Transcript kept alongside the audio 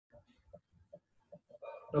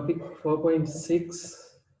Topic 4.6,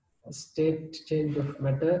 state change of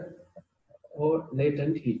matter or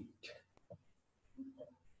latent heat.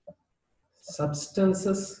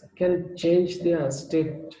 Substances can change their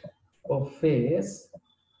state or phase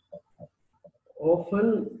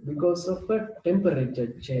often because of a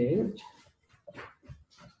temperature change.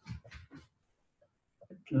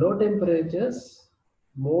 At low temperatures,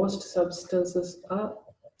 most substances are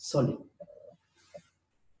solid.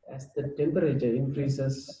 As the temperature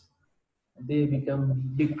increases, they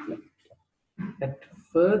become liquid. At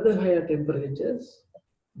further higher temperatures,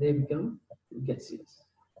 they become gaseous.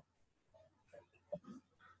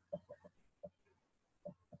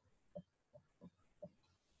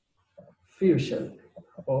 Fusion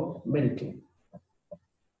or melting.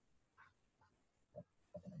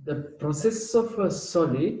 The process of a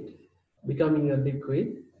solid becoming a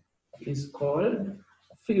liquid is called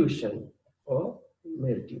fusion or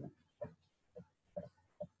melting.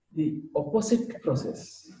 The opposite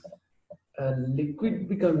process, a liquid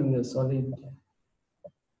becoming a solid,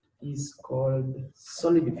 is called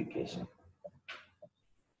solidification.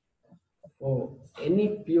 For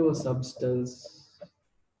any pure substance,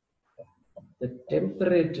 the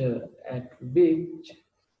temperature at which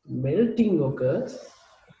melting occurs,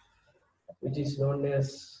 which is known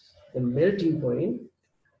as the melting point,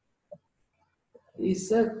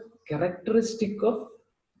 is a characteristic of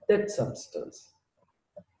that substance.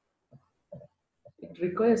 It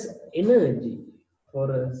requires energy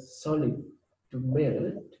for a solid to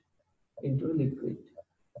melt into a liquid.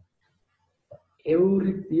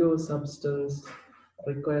 Every pure substance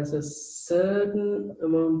requires a certain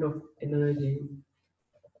amount of energy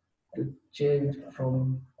to change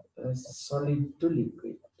from a solid to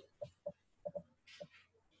liquid.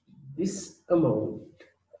 This amount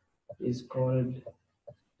is called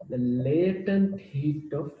the latent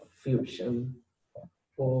heat of fusion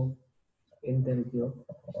or enthalpy of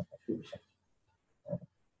fusion.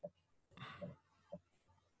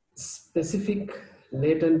 Specific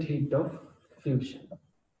latent heat of fusion.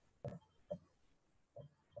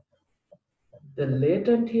 The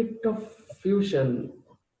latent heat of fusion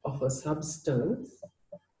of a substance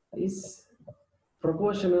is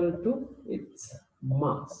proportional to its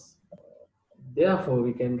mass. Therefore,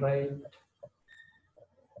 we can write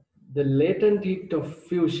the latent heat of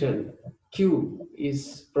fusion Q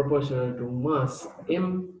is proportional to mass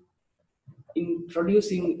M.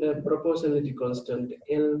 Introducing a proportionality constant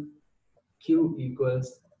L, Q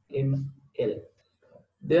equals ML.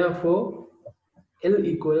 Therefore, L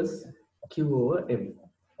equals Q over M.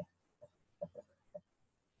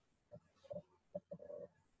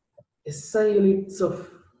 SI units of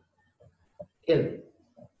L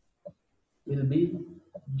will be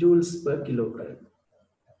joules per kilogram.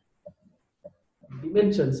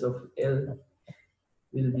 Dimensions of L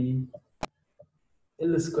will be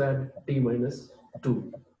L squared T minus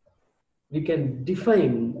 2. We can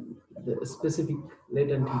define the specific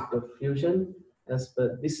latent heat of fusion as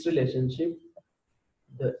per this relationship.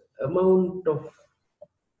 The amount of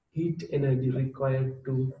heat energy required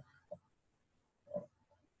to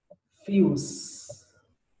fuse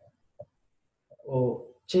or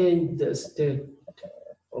change the state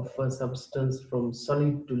of a substance from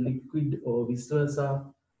solid to liquid or vice versa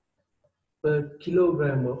per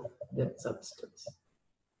kilogram of that substance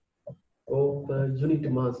or per unit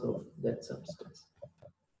mass of that substance.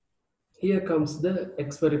 Here comes the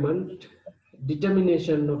experiment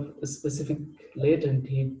determination of a specific latent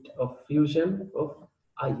heat of fusion of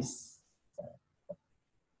ice.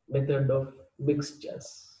 Method of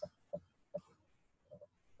mixtures.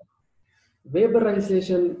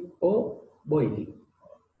 Vaporization or boiling.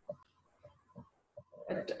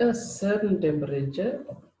 At a certain temperature,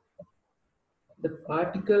 the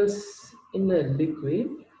particles in a liquid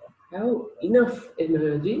have enough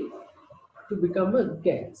energy to become a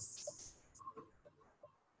gas.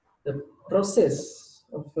 The process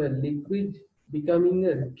of a liquid becoming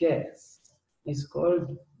a gas is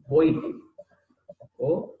called boiling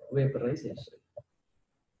or vaporization.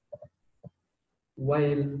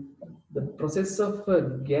 While the process of a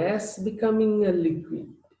gas becoming a liquid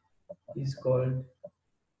is called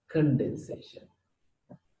condensation.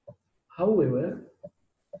 However,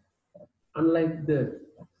 unlike the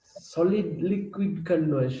solid liquid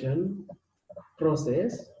conversion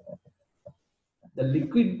process, the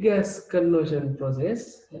liquid gas conversion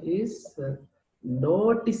process is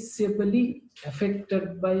noticeably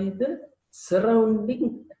affected by the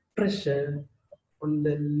surrounding pressure on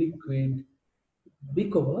the liquid,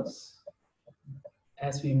 because,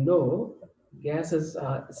 as we know, gases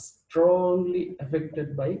are strongly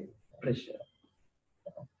affected by pressure.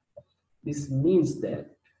 This means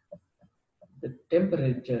that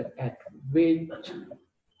temperature at which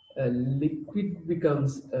a liquid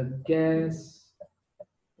becomes a gas,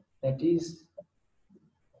 that is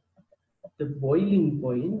the boiling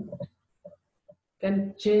point,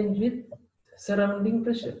 can change with surrounding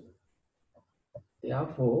pressure.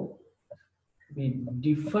 Therefore, we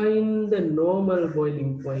define the normal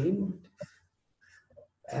boiling point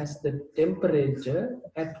as the temperature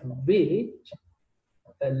at which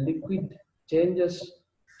a liquid changes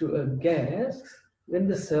to a gas when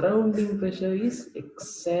the surrounding pressure is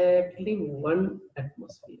exactly 1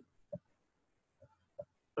 atmosphere.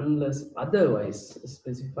 Unless otherwise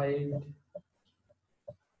specified,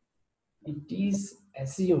 it is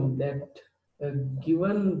assumed that a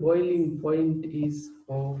given boiling point is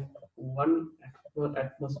for 1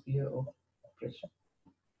 atmosphere of pressure.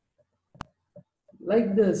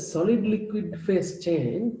 Like the solid-liquid phase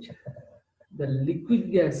change, the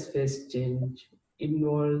liquid-gas phase change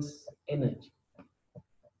involves energy.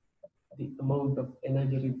 The amount of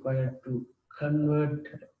energy required to convert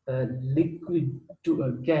a liquid to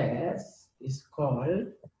a gas is called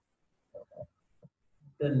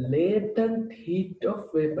the latent heat of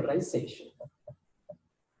vaporization,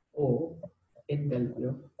 or enthalpy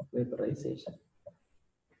of vaporization.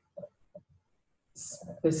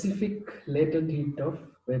 Specific latent heat of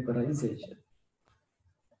vaporization.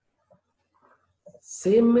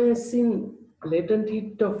 Same as in latent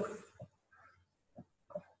heat of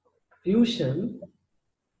fusion,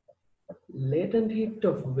 latent heat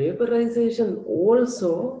of vaporization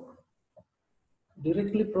also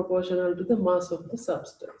directly proportional to the mass of the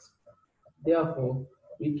substance. Therefore,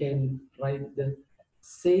 we can write the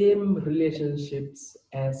same relationships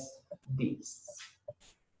as these.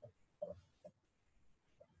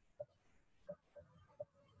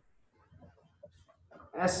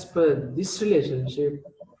 As per this relationship,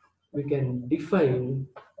 we can define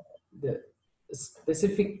the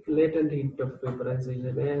specific latent heat of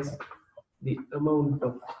vaporization as the amount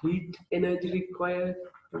of heat energy required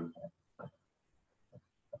to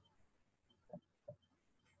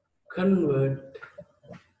convert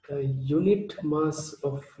a unit mass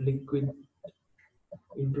of liquid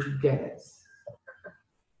into gas,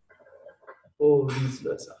 or vice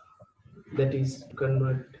versa. That is,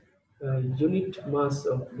 convert a unit mass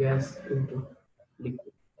of gas into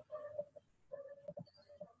liquid.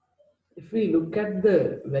 If we look at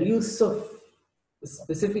the values of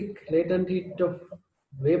specific latent heat of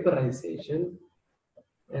vaporization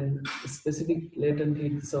and specific latent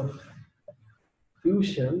heats of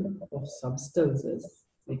fusion of substances,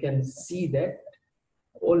 we can see that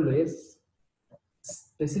always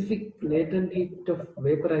specific latent heat of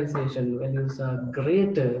vaporization values are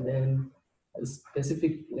greater than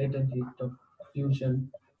specific latent heat of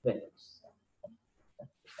fusion values.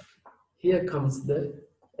 Here comes the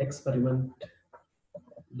experiment.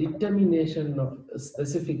 Determination of a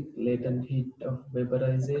specific latent heat of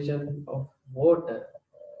vaporization of water,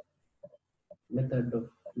 method of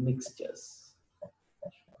mixtures.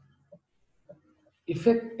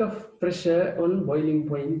 Effect of pressure on boiling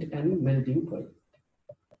point and melting point.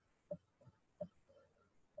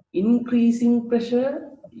 Increasing pressure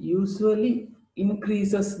usually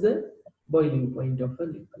increases the boiling point of a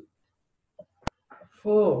liquid.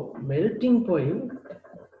 For melting point,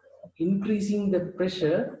 increasing the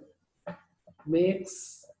pressure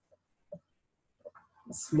makes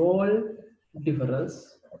small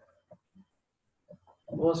difference.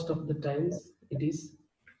 Most of the times it is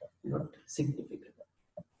not significant.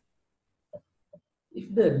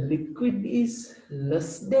 If the liquid is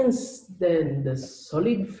less dense than the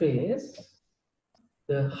solid phase,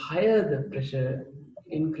 the higher the pressure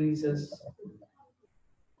increases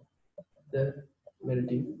the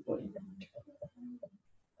melting point.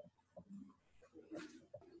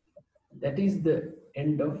 That is the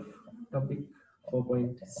end of topic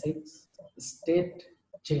 4.6, state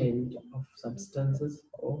change of substances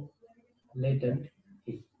or latent